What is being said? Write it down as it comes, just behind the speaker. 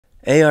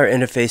AR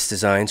Interface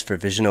Designs for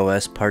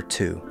VisionOs Part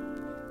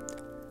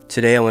 2.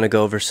 Today I want to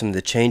go over some of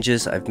the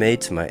changes I've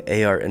made to my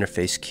AR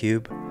interface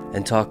cube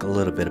and talk a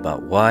little bit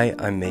about why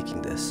I'm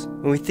making this.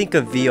 When we think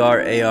of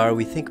VR, AR,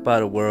 we think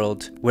about a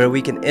world where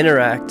we can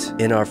interact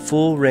in our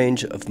full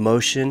range of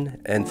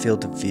motion and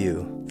field of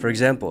view. For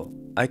example,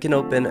 I can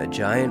open a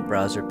giant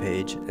browser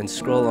page and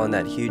scroll on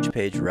that huge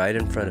page right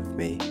in front of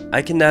me.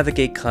 I can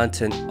navigate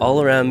content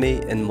all around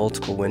me in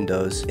multiple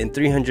windows in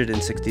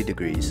 360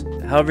 degrees.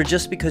 However,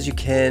 just because you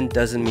can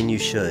doesn't mean you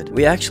should.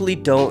 We actually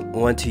don't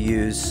want to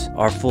use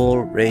our full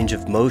range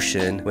of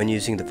motion when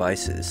using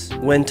devices.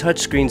 When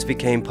touchscreens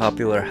became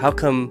popular, how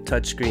come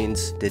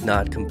touchscreens did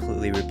not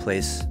completely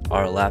replace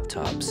our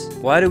laptops?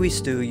 Why do we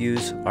still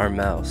use our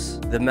mouse?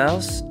 The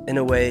mouse, in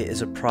a way,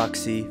 is a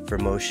proxy for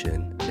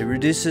motion. It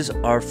reduces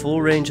our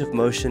full range of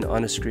motion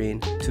on a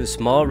screen to a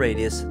small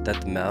radius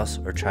that the mouse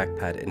or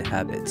trackpad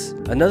inhabits.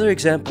 Another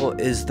example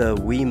is the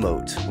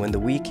Wiimote when the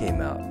Wii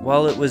came out.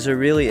 While it was a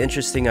really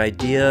interesting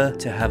idea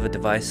to have a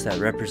device that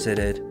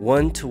represented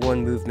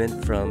one-to-one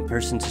movement from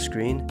person to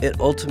screen, it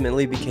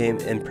ultimately became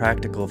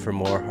impractical for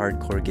more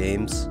hardcore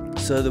games.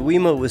 So the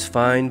Wiimote was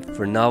fine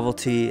for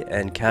novelty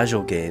and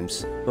casual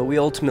games, but we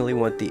ultimately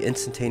want the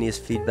instantaneous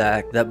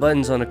feedback that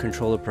buttons on a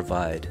controller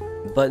provide.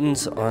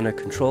 Buttons on a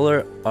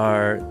controller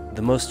are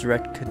the most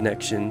direct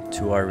connection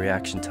to our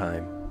reaction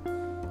time.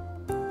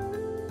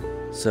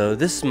 So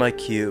this is my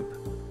cube.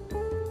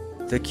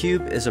 The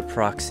cube is a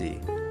proxy.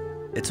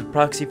 It's a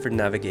proxy for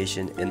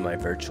navigation in my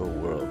virtual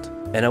world.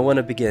 And I want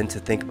to begin to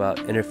think about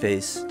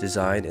interface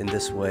design in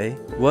this way.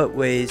 What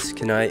ways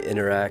can I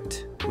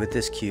interact with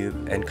this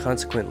cube and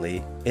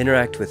consequently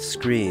interact with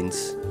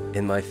screens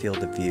in my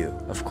field of view?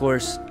 Of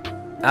course,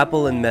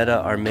 Apple and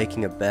Meta are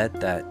making a bet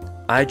that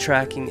eye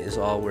tracking is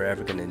all we're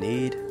ever going to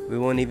need. We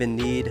won't even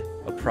need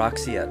a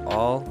proxy at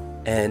all,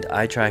 and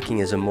eye tracking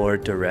is a more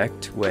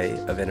direct way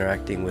of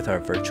interacting with our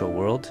virtual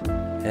world.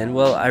 And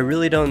well, I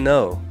really don't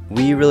know.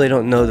 We really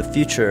don't know the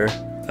future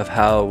of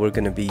how we're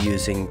going to be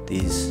using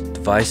these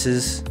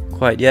devices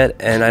quite yet,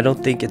 and I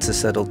don't think it's a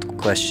settled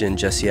question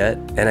just yet,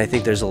 and I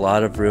think there's a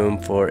lot of room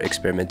for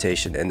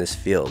experimentation in this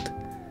field.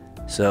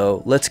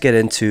 So let's get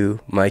into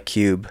my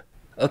cube.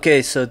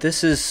 Okay, so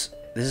this is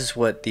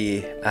what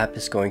the app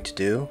is going to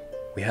do.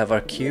 We have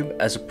our cube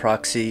as a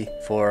proxy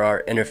for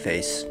our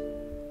interface,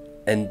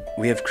 and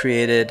we have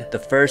created the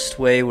first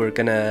way we're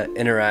gonna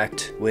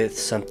interact with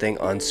something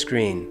on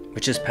screen,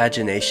 which is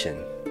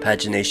pagination.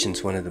 Pagination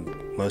is one of the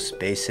most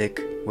basic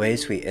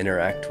ways we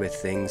interact with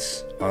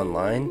things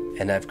online,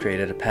 and I've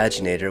created a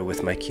paginator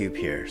with my cube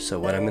here. So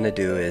what I'm gonna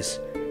do is,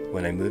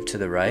 when I move to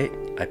the right,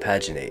 I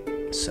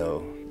paginate.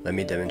 So let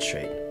me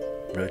demonstrate.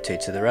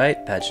 Rotate to the right,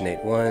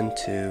 paginate 1,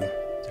 2,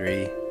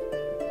 3.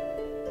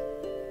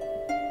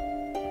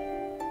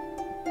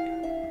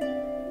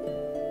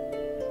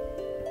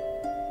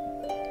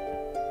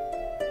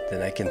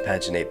 Then I can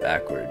paginate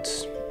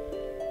backwards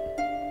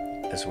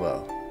as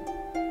well.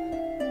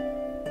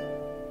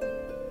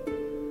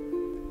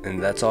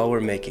 And that's all we're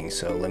making,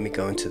 so let me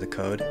go into the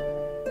code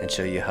and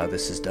show you how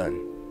this is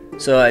done.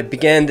 So I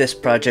began this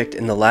project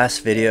in the last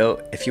video.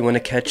 If you want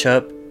to catch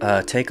up,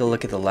 take a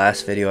look at the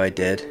last video I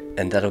did,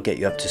 and that'll get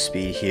you up to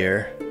speed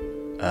here.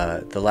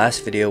 The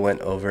last video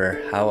went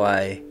over how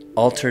I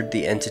altered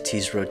the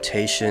entity's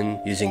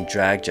rotation using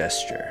drag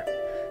gesture.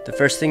 The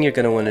first thing you're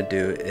going to want to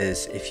do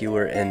is, if you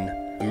were in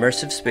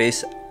immersive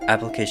space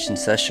application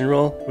session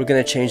role, we're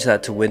going to change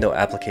that to window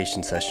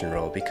application session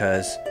role,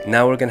 because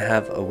now we're going to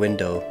have a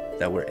window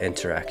that we're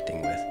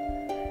interacting with,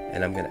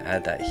 and I'm going to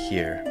add that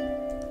here.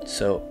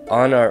 So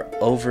on our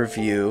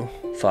overview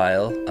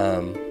file,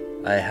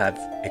 I have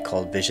it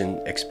called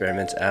Vision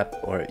Experiments app,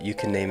 or you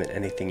can name it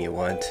anything you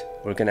want.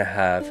 We're going to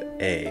have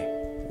a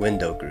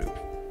window group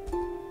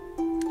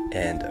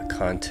and a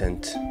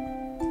content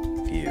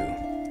view.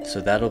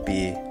 So that'll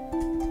be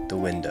the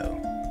window.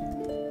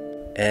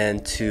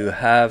 And to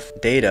have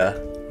data,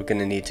 we're going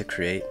to need to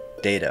create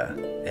data.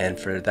 And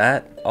for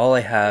that, all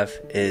I have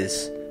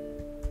is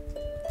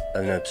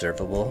an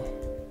observable.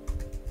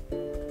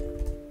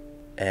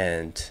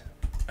 And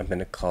I'm going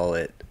to call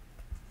it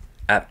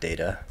app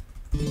data.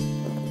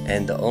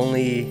 And the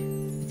only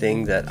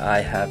thing that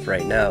I have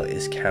right now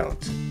is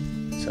count.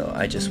 So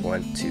I just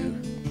want to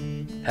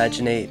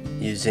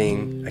paginate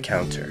using a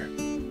counter.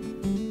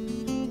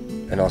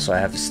 And also I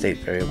have a state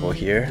variable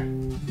here.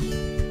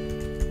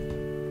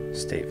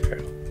 State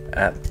variable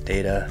app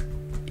data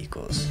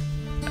equals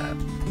app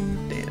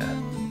data.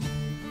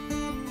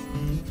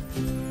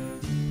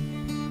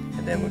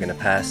 And then we're going to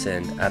pass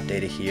in app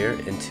data here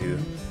into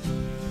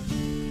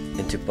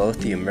both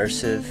the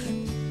immersive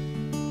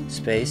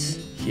space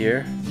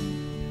here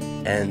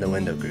and the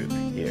window group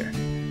here.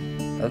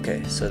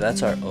 Okay, so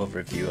that's our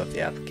overview of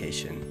the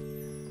application.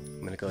 I'm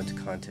going to go into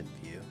content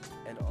view,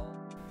 and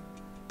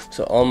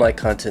all my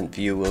content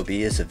view will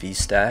be is a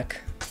VStack,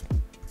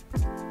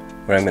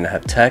 where I'm going to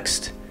have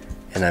text,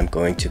 and I'm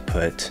going to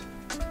put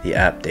the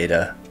app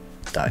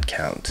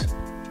data.count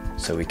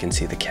so we can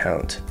see the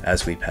count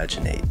as we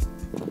paginate.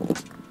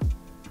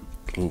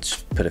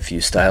 Let's put a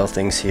few style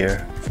things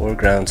here.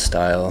 Foreground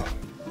style.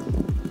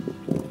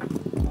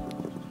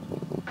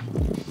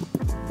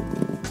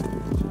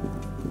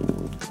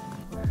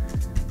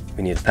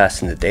 We need to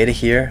pass in the data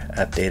here,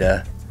 app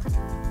data,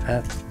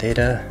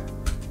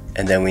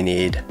 and then we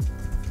need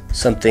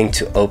something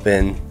to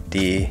open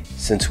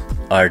since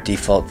our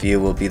default view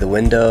will be the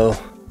window,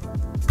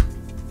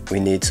 we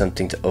need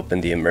something to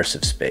open the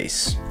immersive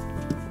space.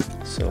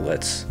 So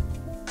let's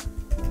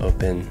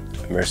open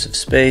immersive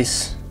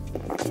space,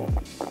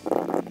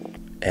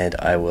 and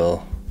I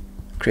will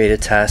create a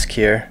task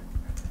here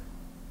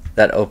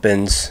that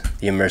opens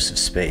the immersive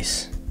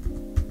space.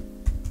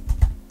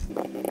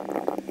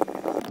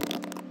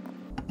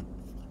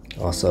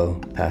 Also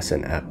pass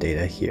in app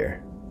data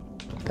here.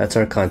 That's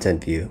our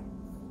content view.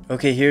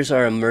 Okay, here's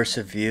our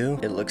immersive view.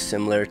 It looks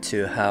similar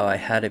to how I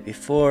had it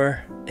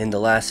before in the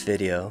last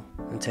video.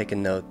 And take a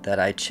note that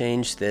I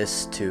changed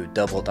this to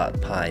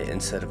double.py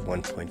instead of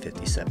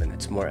 1.57.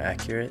 It's more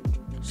accurate.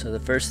 So the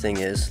first thing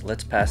is,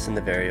 let's pass in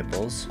the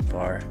variables.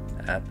 Var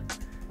app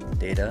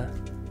data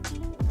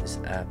is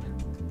app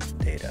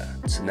data.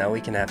 So now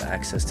we can have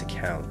access to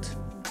count.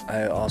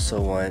 I also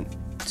want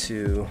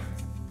to,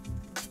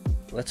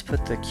 let's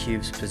put the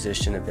cube's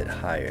position a bit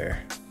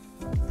higher,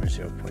 or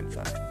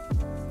 0.5.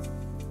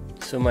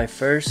 So my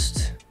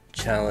first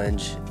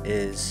challenge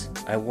is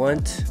I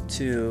want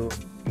to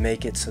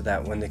make it so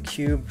that when the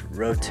cube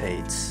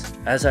rotates,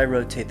 as I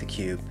rotate the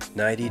cube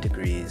 90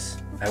 degrees,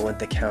 I want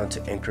the count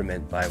to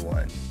increment by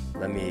 1.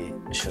 Let me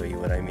show you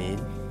what I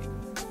mean.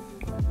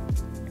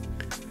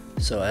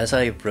 So as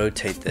I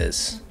rotate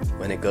this,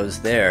 when it goes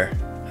there,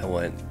 I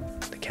want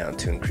the count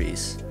to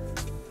increase.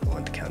 I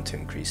want the count to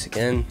increase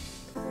again,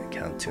 the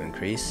count to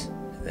increase,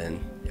 and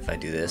then if I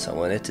do this, I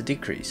want it to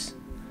decrease.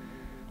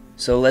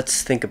 So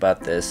let's think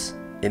about this.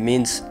 It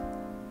means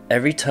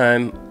every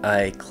time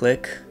I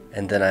click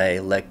and then I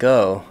let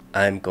go,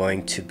 I'm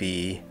going to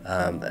be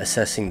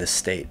assessing the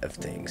state of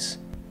things.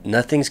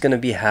 Nothing's going to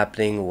be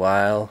happening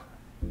while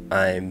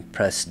I'm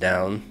pressed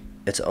down.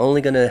 It's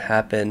only going to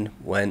happen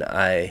when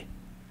I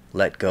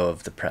let go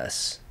of the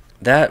press.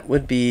 That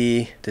would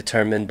be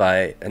determined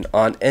by an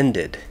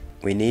onEnded.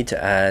 We need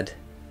to add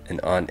an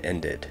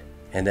onEnded.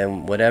 And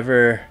then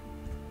whatever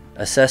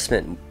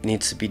assessment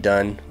needs to be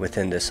done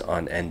within this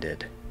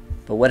onEnded.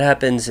 But what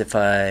happens if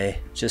I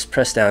just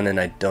press down and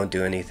I don't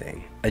do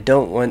anything? I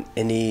don't want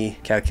any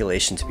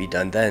calculation to be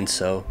done then,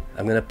 so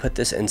I'm going to put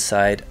this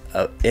inside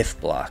a if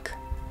block.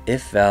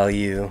 If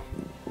value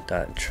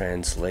dot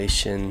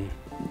translation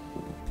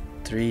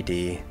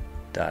 3D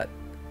dot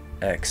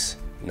x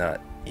not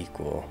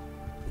equal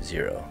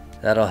 0.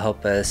 That'll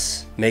help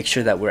us make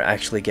sure that we're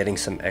actually getting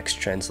some x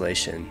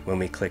translation when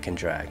we click and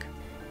drag.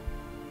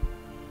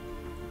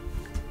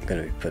 I'm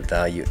going to put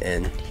value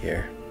in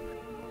here.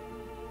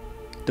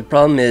 The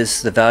problem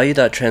is the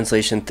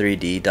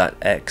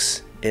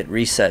value.translation3d.x, it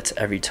resets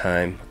every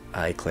time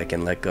I click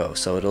and let go,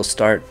 so it'll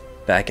start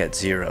back at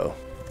 0.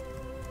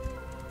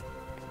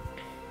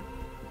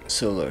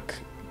 So look,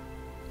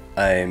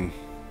 I'm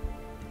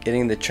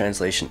getting the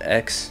translation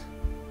x,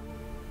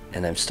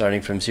 and I'm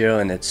starting from 0,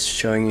 and it's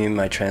showing me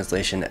my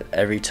translation at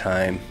every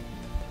time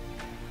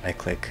I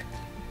click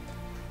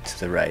to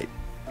the right.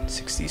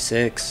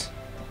 66,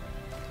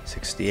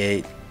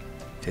 68,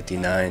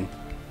 59.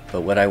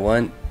 But what I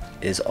want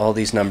is all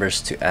these numbers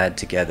to add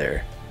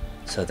together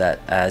so that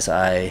as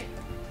I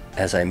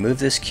move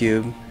this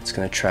cube, it's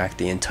going to track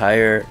the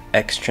entire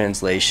X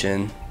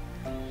translation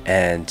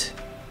and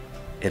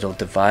it'll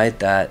divide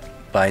that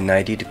by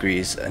 90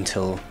 degrees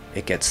until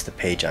it gets the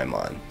page I'm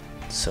on.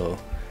 So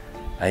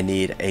I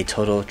need a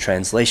total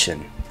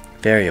translation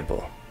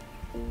variable.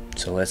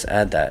 So let's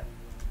add that.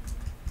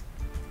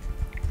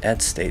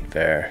 Add state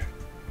var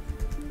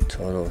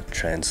total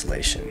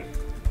translation.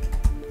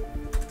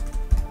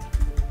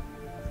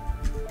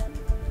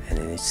 And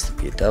it needs to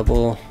be a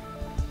double.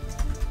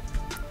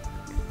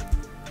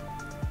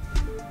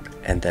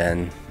 And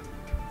then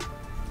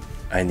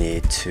I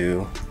need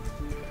to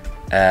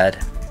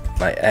add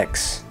my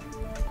X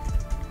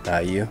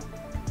value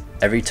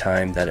every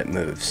time that it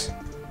moves.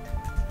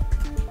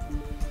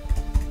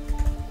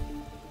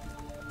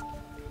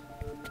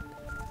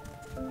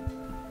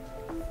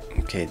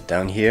 Okay,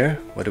 down here,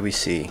 what do we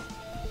see?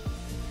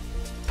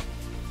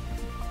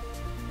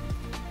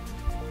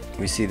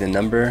 We see the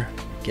number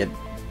get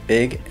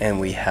big and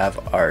we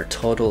have our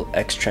total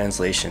X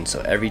translation.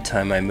 So every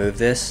time I move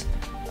this,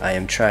 I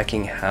am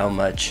tracking how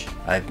much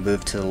I've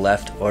moved to the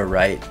left or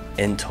right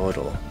in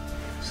total.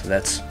 So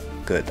that's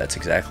good, that's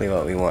exactly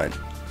what we want.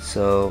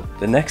 So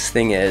the next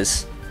thing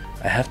is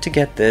I have to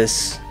get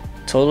this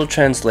total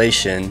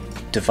translation,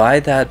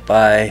 divide that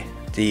by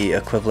the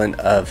equivalent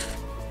of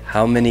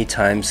how many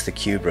times the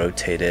cube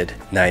rotated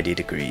 90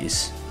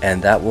 degrees,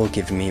 and that will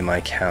give me my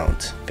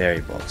count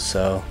variable.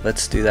 So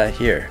let's do that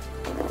here.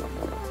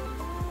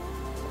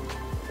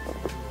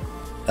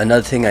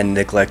 Another thing I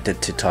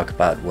neglected to talk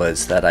about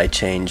was that I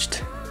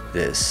changed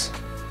this.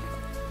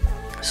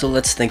 So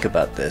let's think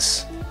about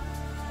this.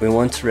 We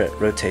want to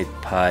rotate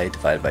pi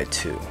divided by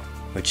 2,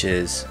 which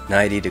is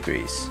 90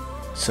 degrees.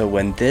 So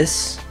when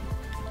this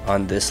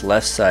on this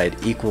left side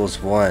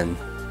equals 1,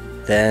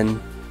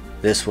 then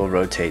this will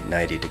rotate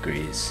 90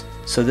 degrees.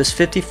 So this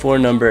 54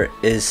 number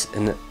is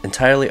an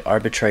entirely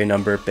arbitrary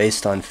number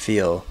based on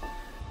feel.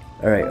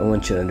 Alright, I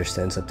want you to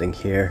understand something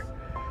here.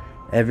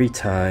 Every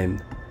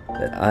time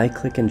that I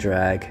click and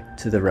drag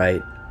to the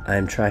right, I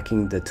am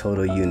tracking the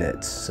total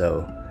units.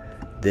 So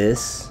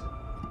this,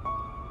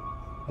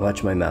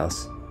 watch my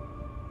mouse.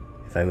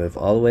 If I move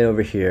all the way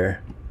over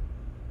here,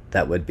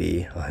 that would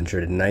be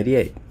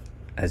 198,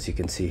 as you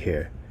can see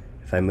here.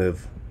 If I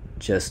move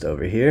just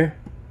over here,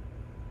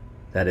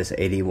 that is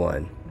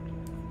 81.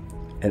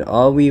 And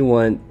all we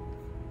want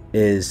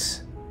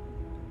is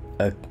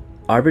an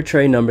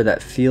arbitrary number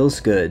that feels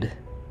good,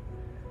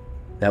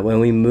 that when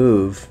we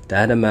move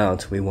that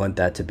amount, we want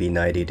that to be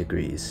 90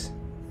 degrees.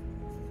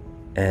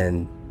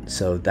 And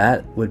so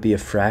that would be a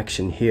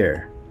fraction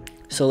here.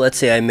 So let's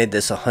say I made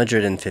this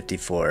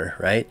 154,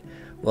 right?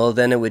 Well,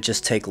 then it would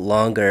just take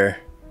longer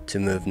to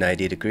move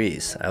 90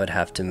 degrees. I would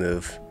have to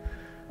move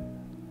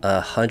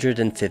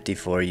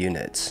 154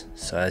 units.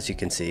 So as you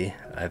can see,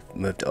 I've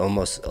moved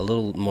almost a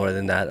little more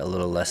than that, a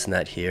little less than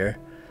that here,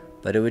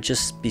 but it would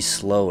just be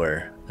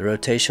slower. The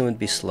rotation would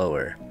be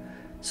slower.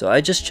 So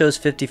I just chose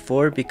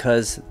 54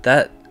 because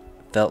that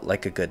felt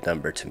like a good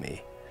number to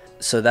me.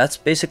 So that's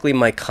basically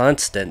my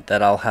constant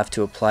that I'll have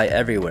to apply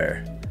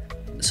everywhere.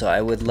 So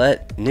I would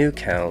let new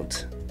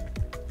count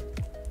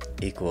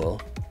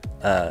equal,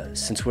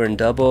 since we're in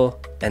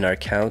double and our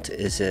count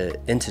is an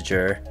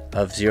integer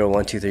of 0,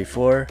 1, 2, 3,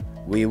 4,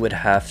 we would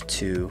have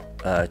to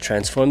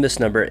transform this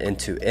number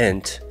into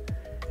int,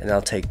 and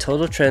I'll take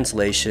total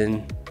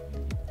translation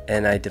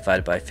and I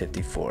divide by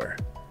 54.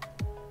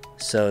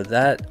 So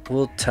that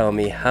will tell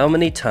me how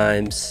many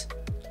times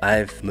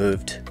I've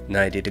moved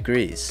 90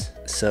 degrees.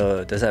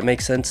 So does that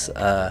make sense?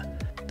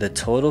 The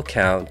total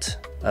count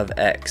of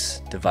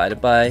x divided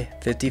by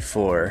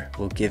 54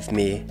 will give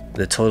me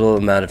the total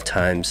amount of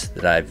times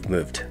that I've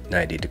moved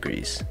 90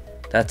 degrees.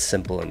 That's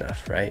simple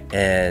enough, right?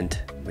 And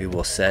we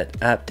will set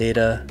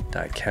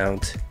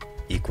appdata.count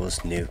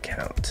equals new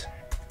count.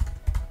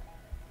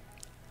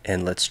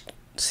 And let's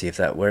see if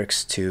that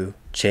works to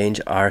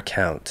change our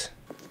count.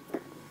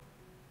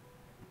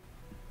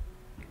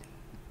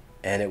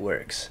 And it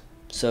works.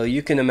 So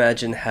you can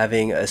imagine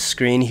having a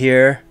screen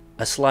here,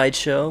 a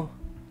slideshow,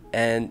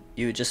 and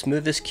you would just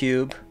move this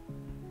cube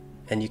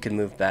and you can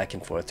move back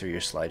and forth through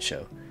your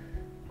slideshow.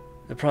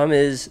 The problem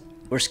is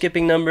we're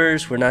skipping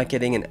numbers, we're not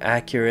getting an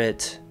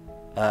accurate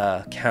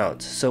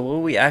count. So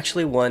what we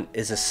actually want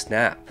is a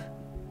snap.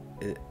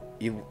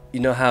 You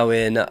know how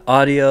in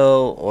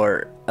audio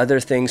or other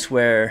things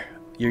where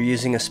you're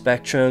using a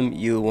spectrum,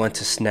 you want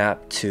to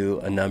snap to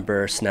a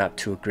number, snap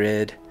to a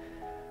grid.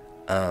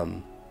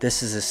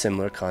 This is a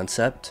similar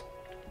concept.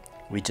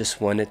 We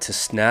just want it to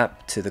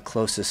snap to the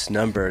closest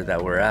number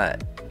that we're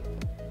at.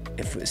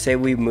 If say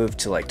we move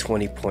to like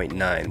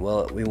 20.9,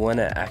 well, we want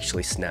to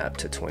actually snap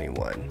to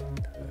 21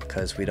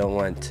 because we don't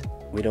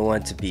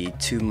want to be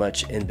too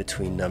much in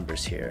between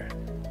numbers here.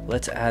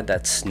 Let's add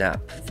that snap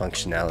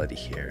functionality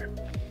here.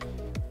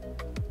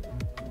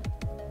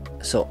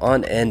 So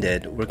on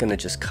ended, we're going to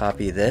just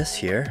copy this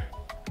here,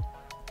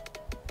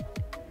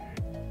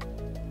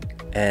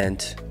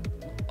 and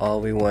all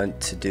we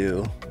want to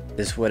do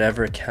is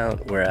whatever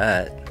count we're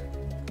at,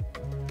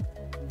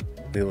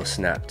 we will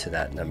snap to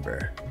that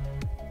number.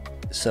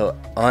 So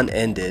on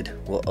ended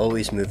will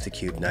always move the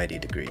cube 90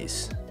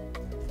 degrees.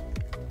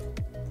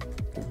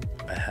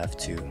 I have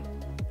to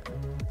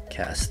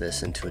cast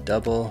this into a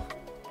double.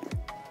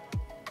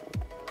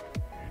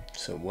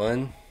 So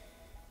 1.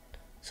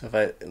 So if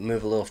I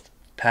move a little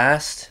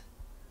past,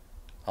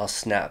 I'll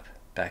snap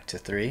back to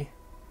 3.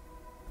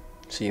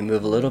 So you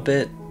move a little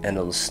bit and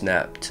it'll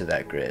snap to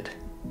that grid.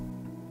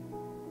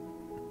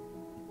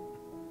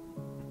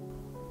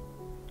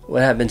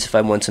 What happens if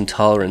I want some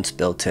tolerance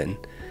built in?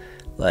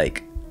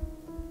 Like,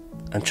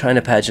 I'm trying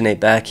to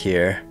paginate back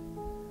here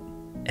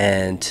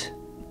and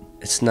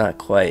it's not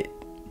quite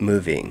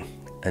moving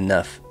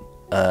enough.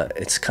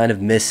 It's kind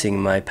of missing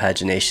my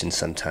pagination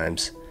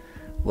sometimes.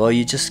 Well,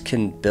 you just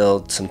can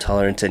build some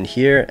tolerance in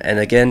here, and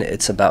again,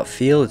 it's about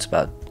feel. It's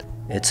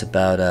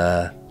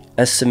about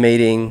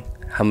estimating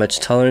how much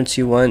tolerance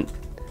you want,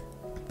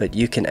 but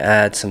you can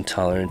add some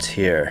tolerance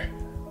here.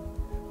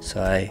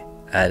 So I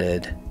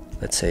added,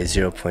 let's say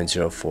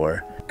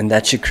 0.04, and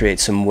that should create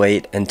some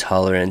weight and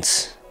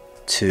tolerance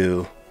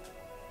to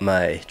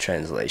my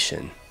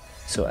translation.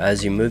 So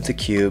as you move the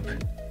cube,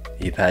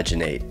 you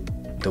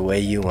paginate the way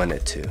you want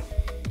it to.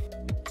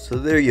 So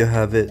there you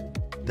have it.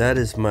 That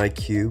is my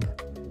cube,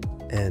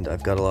 and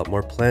I've got a lot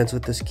more plans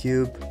with this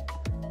cube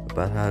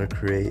about how to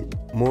create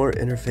more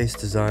interface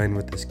design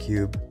with this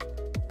cube,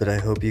 but I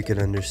hope you can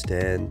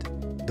understand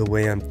the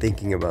way I'm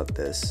thinking about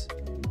this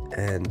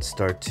and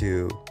start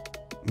to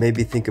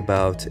maybe think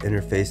about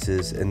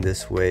interfaces in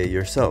this way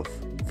yourself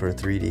for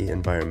 3D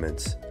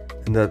environments.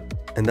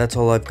 And that's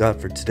all I've got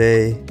for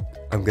today.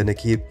 I'm gonna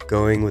keep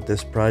going with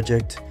this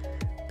project.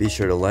 Be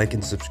sure to like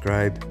and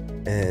subscribe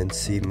and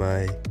see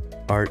my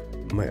art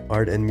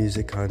and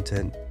music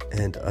content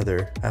and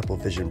other Apple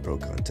Vision Pro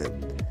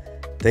content.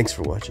 Thanks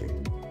for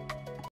watching.